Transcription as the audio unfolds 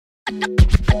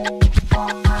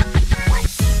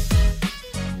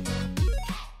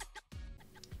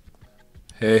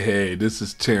Hey, this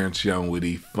is Terence Young with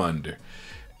eFunder.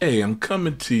 Hey, I'm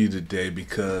coming to you today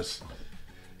because,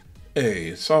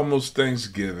 it's almost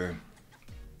Thanksgiving.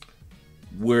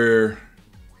 We're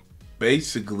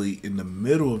basically in the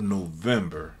middle of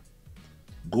November,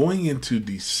 going into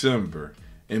December,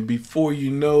 and before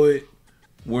you know it,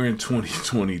 we're in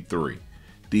 2023.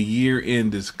 The year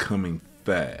end is coming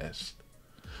fast.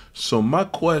 So my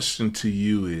question to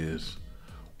you is,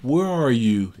 where are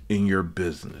you in your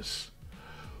business?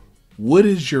 What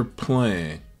is your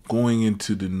plan going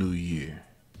into the new year?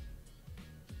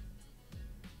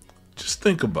 Just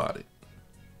think about it.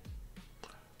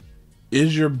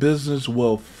 Is your business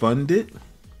well funded?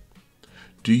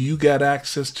 Do you got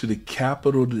access to the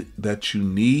capital that you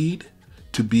need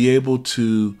to be able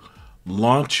to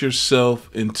launch yourself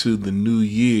into the new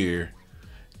year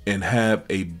and have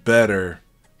a better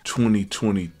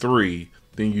 2023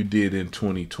 than you did in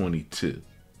 2022?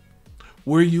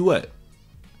 Where are you at?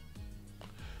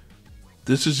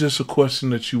 This is just a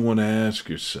question that you want to ask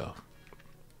yourself.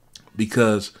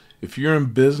 Because if you're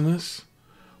in business,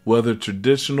 whether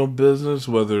traditional business,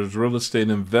 whether it's real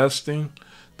estate investing,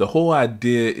 the whole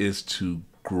idea is to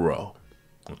grow.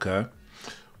 Okay?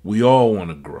 We all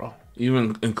want to grow,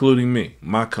 even including me,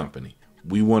 my company.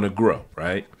 We want to grow,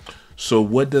 right? So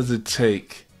what does it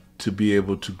take to be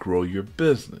able to grow your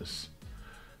business?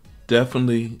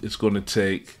 Definitely, it's going to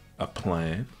take a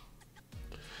plan.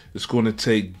 It's going to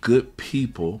take good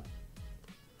people,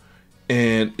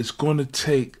 and it's going to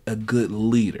take a good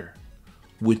leader,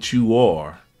 which you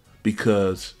are,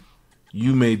 because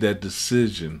you made that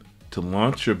decision to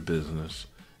launch your business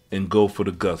and go for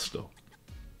the gusto.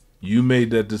 You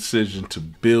made that decision to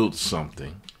build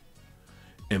something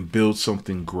and build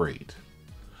something great.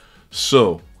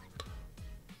 So,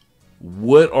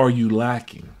 what are you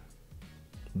lacking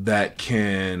that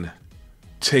can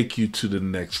take you to the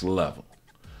next level?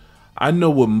 I know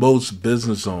what most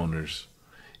business owners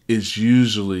is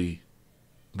usually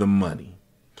the money.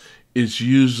 It's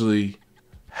usually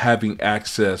having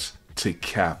access to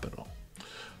capital.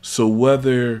 So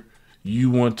whether you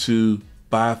want to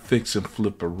buy, fix, and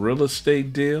flip a real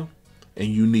estate deal and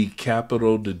you need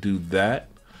capital to do that,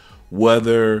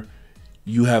 whether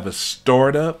you have a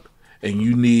startup and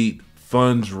you need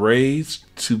funds raised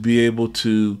to be able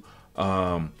to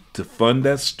fund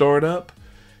that startup,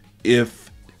 if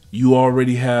you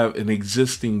already have an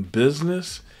existing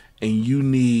business and you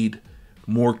need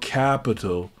more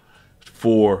capital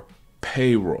for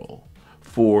payroll,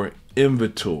 for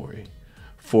inventory,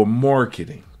 for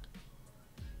marketing.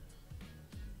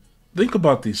 Think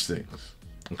about these things,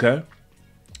 okay?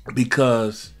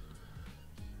 Because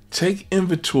take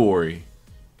inventory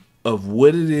of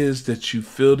what it is that you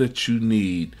feel that you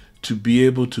need to be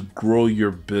able to grow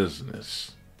your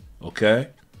business, okay?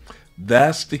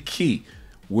 That's the key.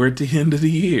 We're at the end of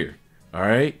the year, all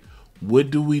right?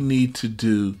 What do we need to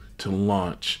do to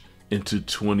launch into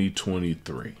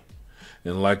 2023?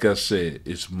 And like I said,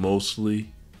 it's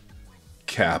mostly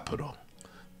capital.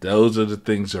 Those are the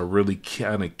things that really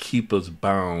kind of keep us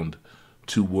bound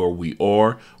to where we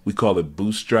are. We call it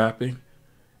bootstrapping.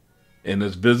 And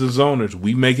as business owners,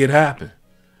 we make it happen.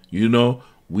 You know,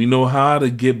 we know how to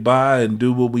get by and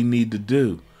do what we need to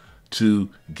do to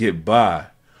get by.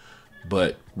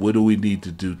 But what do we need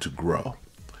to do to grow?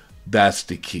 That's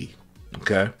the key,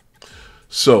 okay?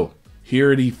 So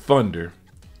here at eFunder,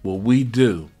 what we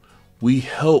do, we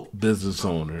help business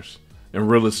owners and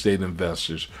real estate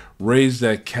investors raise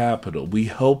that capital. We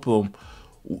help them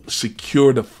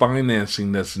secure the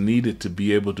financing that's needed to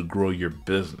be able to grow your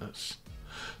business.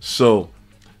 So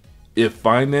if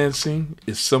financing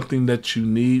is something that you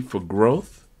need for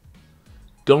growth,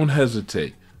 don't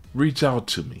hesitate. Reach out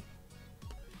to me.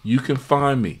 You can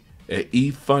find me at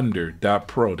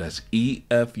efunder.pro. That's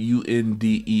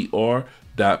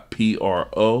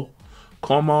EFUNDER.PRO.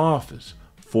 Call my office,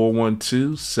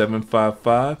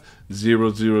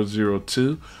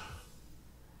 412-755-0002.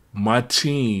 My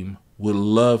team would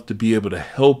love to be able to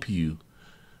help you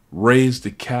raise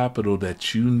the capital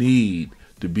that you need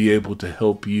to be able to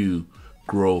help you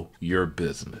grow your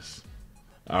business.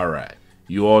 All right.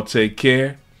 You all take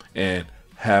care and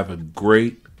have a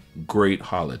great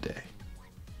holiday.